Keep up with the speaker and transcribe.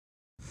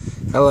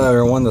Hello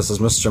everyone, this is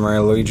Mr.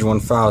 Mario Luigi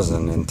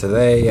 1000, and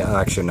today,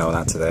 actually no,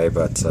 not today,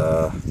 but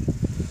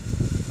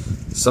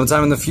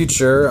sometime in the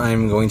future,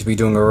 I'm going to be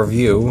doing a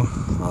review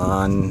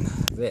on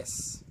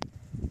this.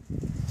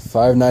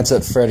 Five Nights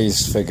at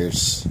Freddy's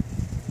figures.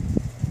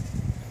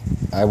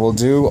 I will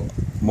do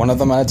one of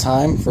them at a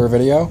time for a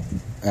video,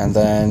 and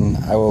then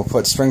I will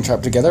put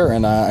Springtrap together,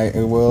 and I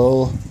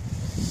will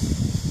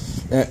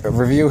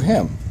review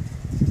him.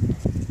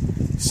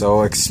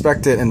 So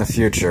expect it in the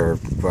future,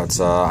 but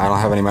I don't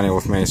have any money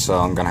with me, so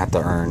I'm gonna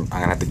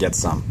have to get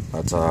some.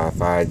 But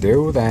if I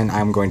do, then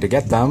I'm going to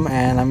get them,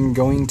 and I'm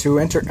going to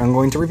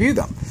review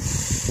them.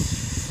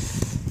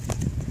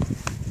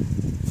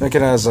 Think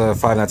it as a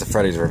Five Nights at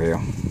Freddy's review.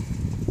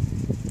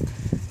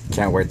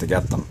 Can't wait to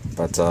get them,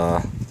 but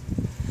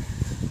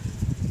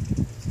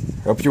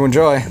hope you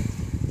enjoy.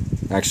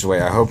 Actually,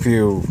 wait, I hope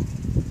you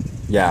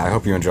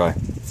enjoy.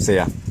 See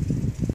ya.